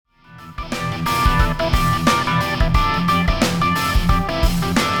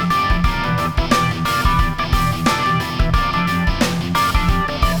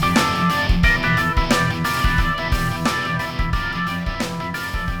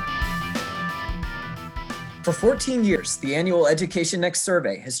For 14 years, the annual Education Next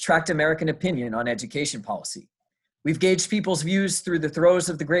survey has tracked American opinion on education policy. We've gauged people's views through the throes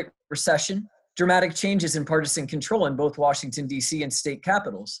of the Great Recession, dramatic changes in partisan control in both Washington, D.C. and state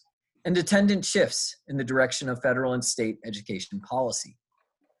capitals, and attendant shifts in the direction of federal and state education policy.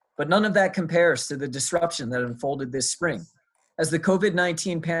 But none of that compares to the disruption that unfolded this spring as the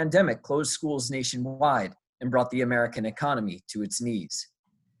COVID-19 pandemic closed schools nationwide and brought the American economy to its knees.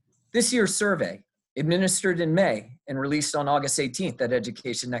 This year's survey, administered in May and released on August 18th at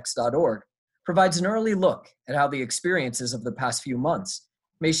educationnext.org, provides an early look at how the experiences of the past few months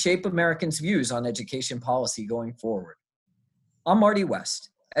may shape Americans' views on education policy going forward. I'm Marty West,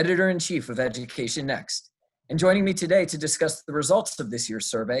 Editor-in-Chief of Education Next, and joining me today to discuss the results of this year's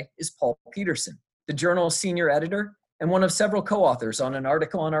survey is Paul Peterson, the journal's senior editor and one of several co-authors on an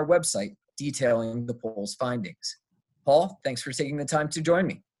article on our website detailing the poll's findings. Paul, thanks for taking the time to join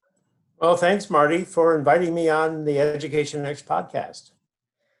me. Well, thanks, Marty, for inviting me on the Education Next podcast.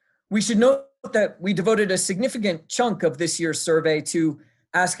 We should note that we devoted a significant chunk of this year's survey to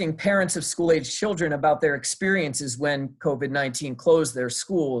asking parents of school-age children about their experiences when COVID-19 closed their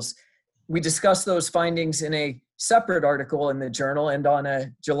schools. We discussed those findings in a separate article in the journal and on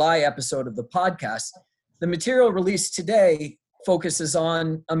a July episode of the podcast. The material released today focuses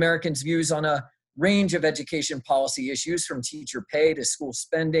on Americans' views on a range of education policy issues, from teacher pay to school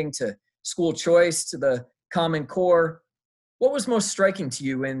spending to school choice to the Common Core. What was most striking to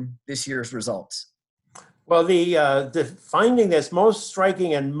you in this year's results? Well, the finding that's most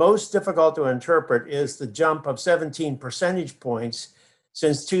striking and most difficult to interpret is the jump of 17 percentage points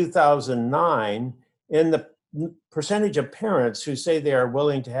since 2009 in the percentage of parents who say they are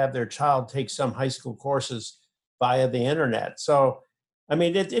willing to have their child take some high school courses via the internet. So, I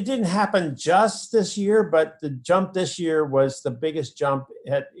mean, it didn't happen just this year, but the jump this year was the biggest jump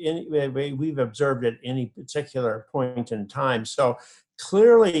we've observed at any particular point in time. So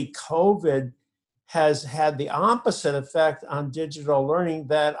clearly COVID has had the opposite effect on digital learning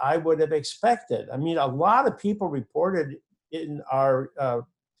that I would have expected. I mean, a lot of people reported in our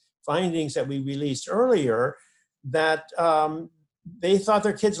findings that we released earlier that they thought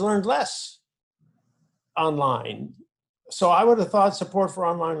their kids learned less online. So I would have thought support for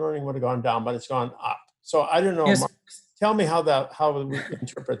online learning would have gone down, but it's gone up. So I don't know. Yes. Mark, tell me how we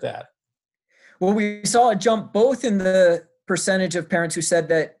interpret that. Well, we saw a jump both in the percentage of parents who said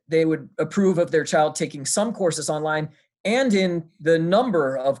that they would approve of their child taking some courses online and in the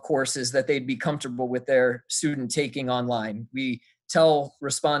number of courses that they'd be comfortable with their student taking online. We tell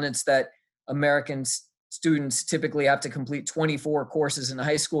respondents that American students typically have to complete 24 courses in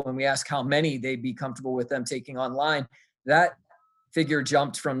high school, and we ask how many they'd be comfortable with them taking online. That figure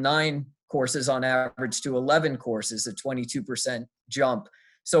jumped from 9 courses on average to 11 courses, a 22% jump.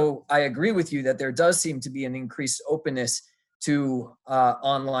 So I agree with you that there does seem to be an increased openness to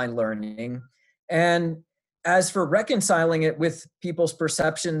online learning. And as for reconciling it with people's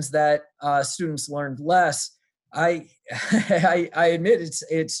perceptions that students learned less, I admit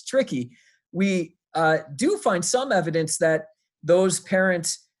it's tricky. We do find some evidence that those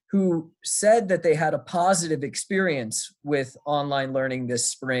parents who said that they had a positive experience with online learning this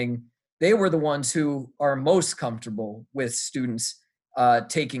spring, they were the ones who are most comfortable with students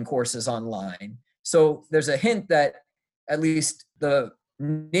taking courses online. So there's a hint that at least the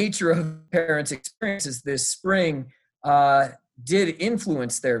nature of parents' experiences this spring did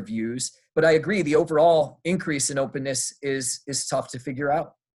influence their views. But I agree, the overall increase in openness is tough to figure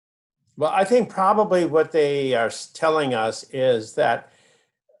out. Well, I think probably what they are telling us is that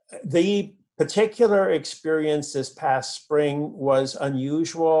the particular experience this past spring was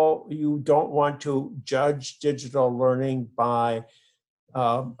unusual. You don't want to judge digital learning by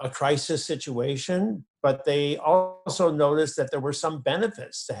a crisis situation, but they also noticed that there were some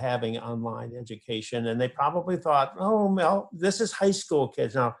benefits to having online education, and they probably thought, oh, well, this is high school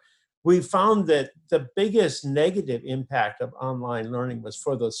kids. Now, we found that the biggest negative impact of online learning was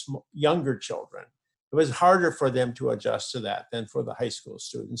for the younger children. It was harder for them to adjust to that than for the high school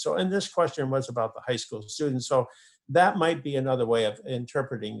students. So, and this question was about the high school students. So that might be another way of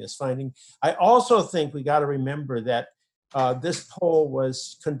interpreting this finding. I also think we got to remember that this poll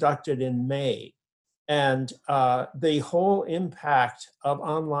was conducted in May, and the whole impact of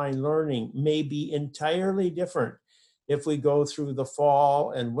online learning may be entirely different if we go through the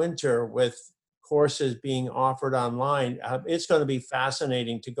fall and winter with courses being offered online. It's going to be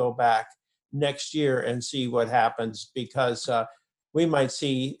fascinating to go back next year and see what happens, because we might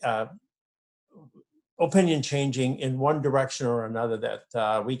see opinion changing in one direction or another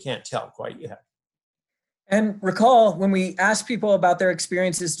that we can't tell quite yet. And recall when we asked people about their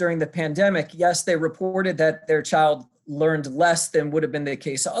experiences during the pandemic, yes, they reported that their child learned less than would have been the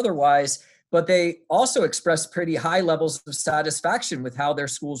case otherwise, but they also expressed pretty high levels of satisfaction with how their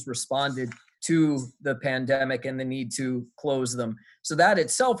schools responded to the pandemic and the need to close them. So that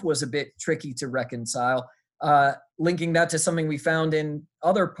itself was a bit tricky to reconcile. Linking that to something we found in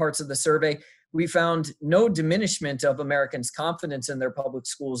other parts of the survey, we found no diminishment of Americans' confidence in their public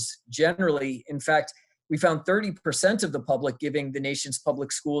schools generally. In fact, we found 30% of the public giving the nation's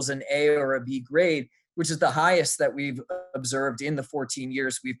public schools an A or a B grade, which is the highest that we've observed in the 14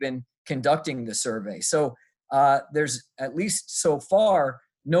 years we've been conducting the survey. So there's, at least so far,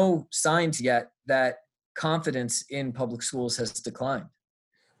 no signs yet that confidence in public schools has declined.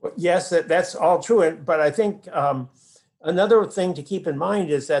 Yes, that's all true. But I think another thing to keep in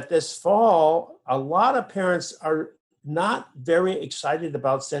mind is that this fall, a lot of parents are not very excited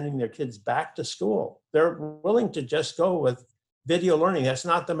about sending their kids back to school. They're willing to just go with video learning. That's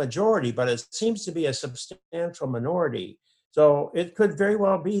not the majority, but it seems to be a substantial minority. So it could very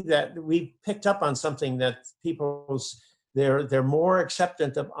well be that we picked up on something, that they're more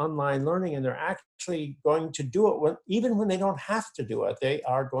acceptant of online learning, and they're actually going to do it even when they don't have to do it.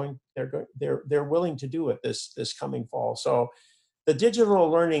 They're willing to do it this coming fall. So the digital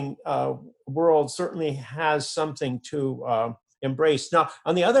learning world certainly has something to embrace. Now,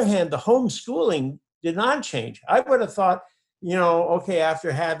 on the other hand, the homeschooling did not change. I would have thought, okay,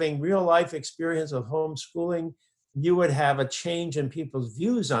 after having real life experience of homeschooling, you would have a change in people's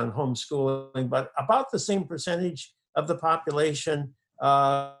views on homeschooling, but about the same percentage of the population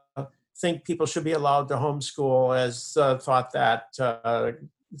think people should be allowed to homeschool as thought that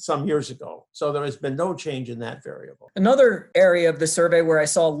some years ago. So there has been no change in that variable. Another area of the survey where I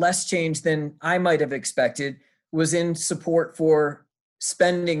saw less change than I might have expected was in support for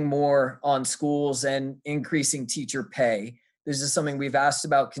spending more on schools and increasing teacher pay. This is something we've asked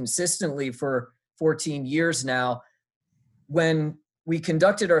about consistently for 14 years now. When we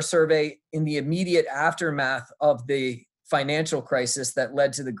conducted our survey in the immediate aftermath of the financial crisis that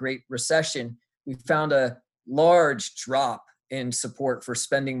led to the Great Recession, we found a large drop in support for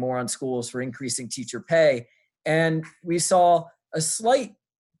spending more on schools, for increasing teacher pay. And we saw a slight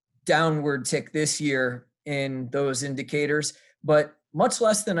downward tick this year in those indicators, but much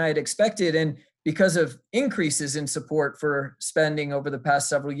less than I had expected. And because of increases in support for spending over the past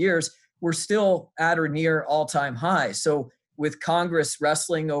several years, we're still at or near all-time highs. So with Congress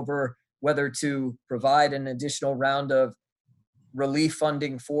wrestling over whether to provide an additional round of relief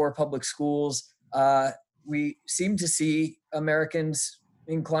funding for public schools, we seem to see Americans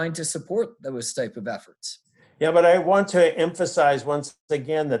inclined to support those type of efforts. Yeah, but I want to emphasize once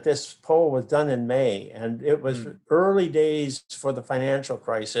again that this poll was done in May, and it was early days for the financial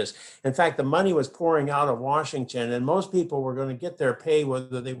crisis. In fact, the money was pouring out of Washington, and most people were going to get their pay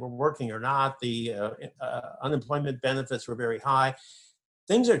whether they were working or not. The unemployment benefits were very high.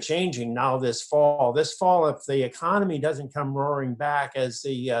 Things are changing now this fall. This fall, if the economy doesn't come roaring back as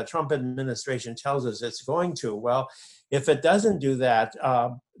the Trump administration tells us it's going to, well, if it doesn't do that,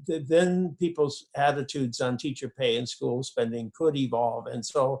 then people's attitudes on teacher pay and school spending could evolve. And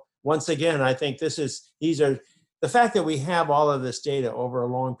so once again, I think the fact that we have all of this data over a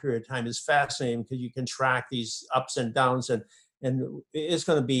long period of time is fascinating, because you can track these ups and downs, and it's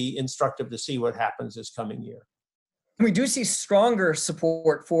going to be instructive to see what happens this coming year. We do see stronger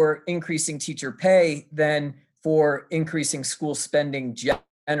support for increasing teacher pay than for increasing school spending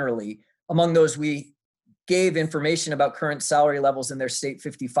generally. Among those we gave information about current salary levels in their state,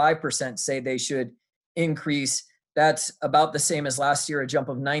 55% say they should increase. That's about the same as last year, a jump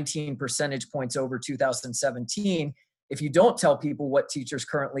of 19 percentage points over 2017. If you don't tell people what teachers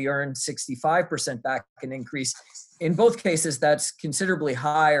currently earn, 65% back an increase. In both cases, that's considerably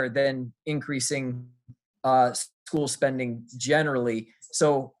higher than increasing school spending generally.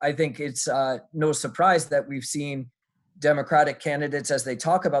 So I think it's no surprise that we've seen Democratic candidates, as they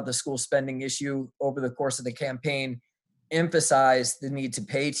talk about the school spending issue over the course of the campaign, emphasize the need to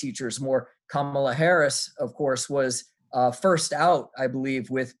pay teachers more. Kamala Harris, of course, was first out, I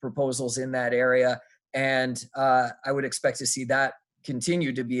believe, with proposals in that area. And I would expect to see that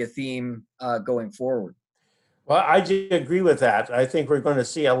continue to be a theme going forward. Well, I do agree with that. I think we're going to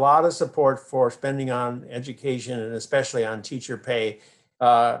see a lot of support for spending on education, and especially on teacher pay,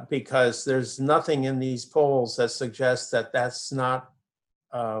 because there's nothing in these polls that suggests that that's not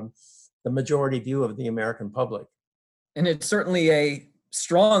the majority view of the American public. And it's certainly a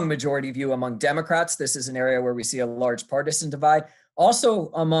strong majority view among Democrats. This is an area where we see a large partisan divide.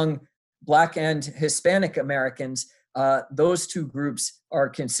 Also among Black and Hispanic Americans, those two groups are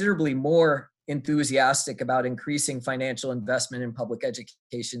considerably more enthusiastic about increasing financial investment in public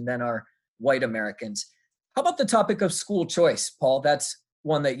education than are white Americans. How about the topic of school choice, Paul? That's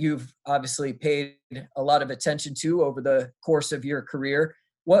one that you've obviously paid a lot of attention to over the course of your career.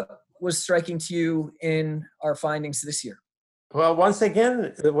 What was striking to you in our findings this year? Well, once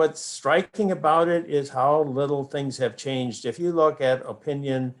again, what's striking about it is how little things have changed. If you look at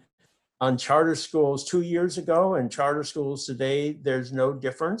opinion on charter schools 2 years ago and charter schools today, there's no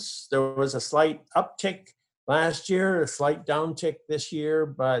difference. There was a slight uptick last year, a slight downtick this year,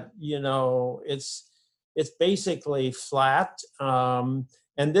 but it's basically flat. And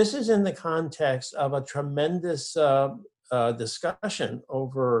this is in the context of a tremendous discussion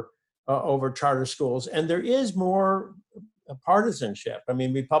over charter schools, and there is more partisanship. I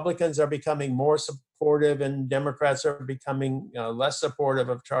mean, Republicans are becoming more supportive, and Democrats are becoming less supportive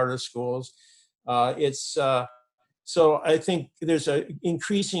of charter schools. So I think there's an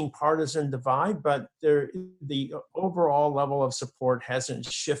increasing partisan divide, but the overall level of support hasn't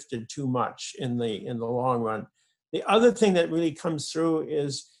shifted too much in the long run. The other thing that really comes through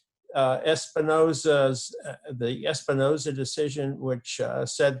is the Espinoza decision, which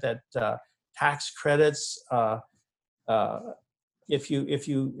said that tax credits, if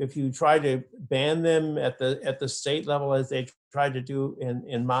you try to ban them at the state level, as they tried to do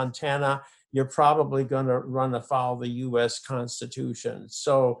in Montana, you're probably going to run afoul of the U.S. Constitution.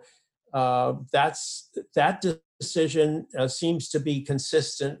 So that decision seems to be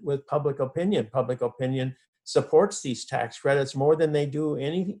consistent with public opinion. Public opinion supports these tax credits more than they do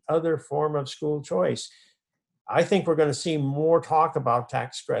any other form of school choice. I think we're going to see more talk about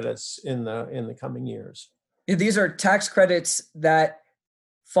tax credits in the coming years. These are tax credits that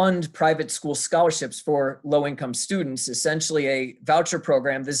fund private school scholarships for low-income students, essentially a voucher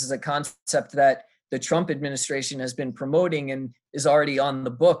program. This is a concept that the Trump administration has been promoting and is already on the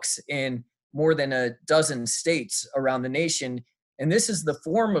books in more than a dozen states around the nation. And this is the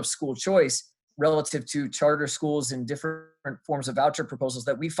form of school choice relative to charter schools and different forms of voucher proposals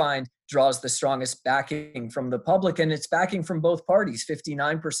that we find draws the strongest backing from the public. And it's backing from both parties,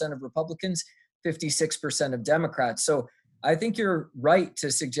 59% of Republicans, 56% of Democrats. So I think you're right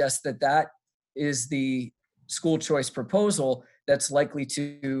to suggest that that is the school choice proposal that's likely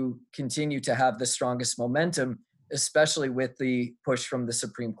to continue to have the strongest momentum, especially with the push from the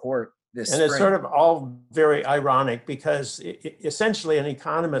Supreme Court this spring. And it's sort of all very ironic because essentially an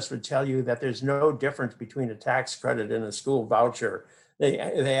economist would tell you that there's no difference between a tax credit and a school voucher. They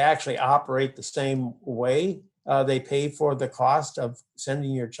actually operate the same way. They pay for the cost of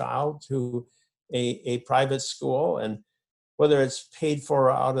sending your child to a private school, and whether it's paid for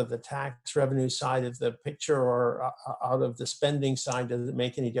out of the tax revenue side of the picture or out of the spending side, doesn't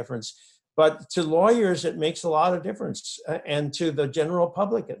make any difference. But to lawyers, it makes a lot of difference. And to the general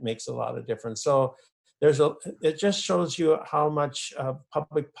public, it makes a lot of difference. So it just shows you how much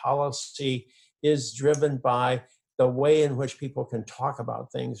public policy is driven by the way in which people can talk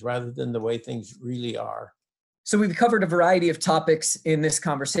about things rather than the way things really are. So we've covered a variety of topics in this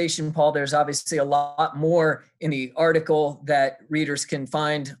conversation, Paul. There's obviously a lot more in the article that readers can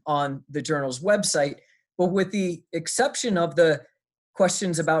find on the journal's website. But with the exception of the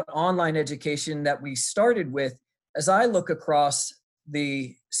questions about online education that we started with, as I look across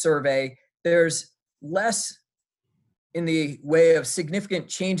the survey, there's less in the way of significant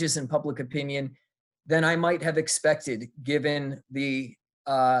changes in public opinion than I might have expected, given the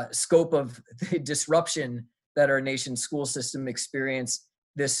scope of the disruption that our nation's school system experienced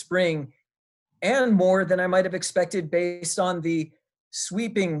this spring, and more than I might have expected based on the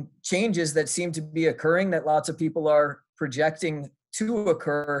sweeping changes that seem to be occurring, that lots of people are projecting to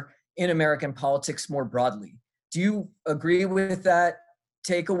occur in American politics more broadly. Do you agree with that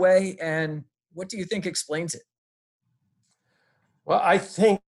takeaway? And what do you think explains it? Well, I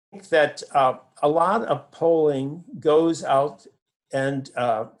think that a lot of polling goes out and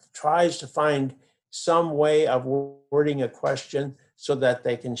tries to find some way of wording a question so that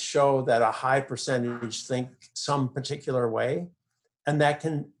they can show that a high percentage think some particular way. And that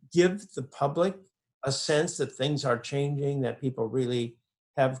can give the public a sense that things are changing, that people really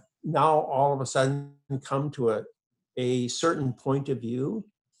have now all of a sudden come to a certain point of view.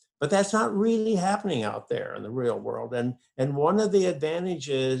 But that's not really happening out there in the real world. And one of the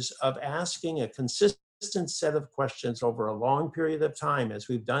advantages of asking a consistent set of questions over a long period of time, as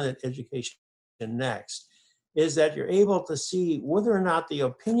we've done at Education Next, is that you're able to see whether or not the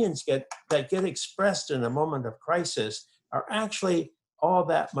opinions that get expressed in a moment of crisis are actually all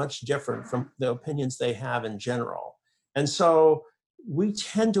that much different from the opinions they have in general. And so we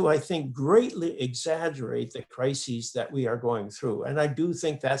tend to, I think, greatly exaggerate the crises that we are going through. And I do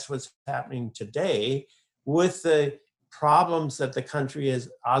think that's what's happening today with the problems that the country is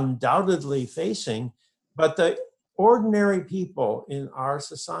undoubtedly facing. But the ordinary people in our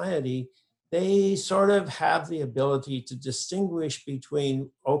society, they sort of have the ability to distinguish between,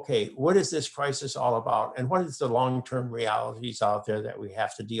 okay, what is this crisis all about? And what is the long-term realities out there that we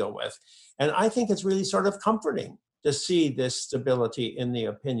have to deal with? And I think it's really sort of comforting to see this stability in the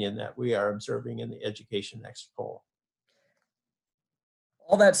opinion that we are observing in the Education Next poll.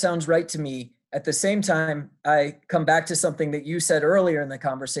 All that sounds right to me. At the same time, I come back to something that you said earlier in the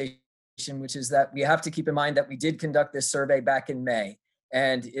conversation, which is that we have to keep in mind that we did conduct this survey back in May.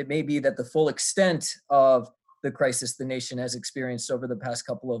 And it may be that the full extent of the crisis the nation has experienced over the past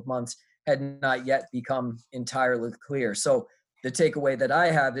couple of months had not yet become entirely clear. So the takeaway that I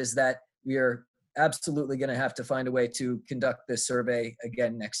have is that we are absolutely going to have to find a way to conduct this survey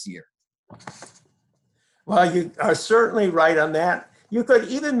again next year. Well, you are certainly right on that. You could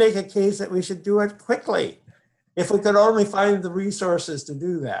even make a case that we should do it quickly if we could only find the resources to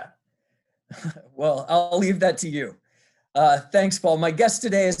do that. Well, I'll leave that to you. Thanks, Paul. My guest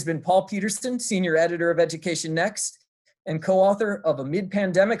today has been Paul Peterson, Senior Editor of Education Next and co-author of A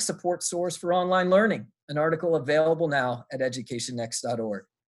Mid-Pandemic Support Source for Online Learning, an article available now at educationnext.org.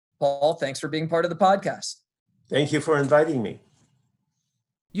 Paul, thanks for being part of the podcast. Thank you for inviting me.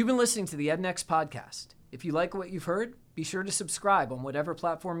 You've been listening to the EdNext podcast. If you like what you've heard, be sure to subscribe on whatever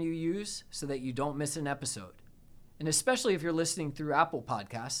platform you use so that you don't miss an episode. And especially if you're listening through Apple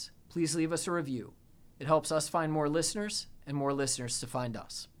Podcasts, please leave us a review. It helps us find more listeners and more listeners to find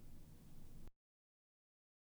us.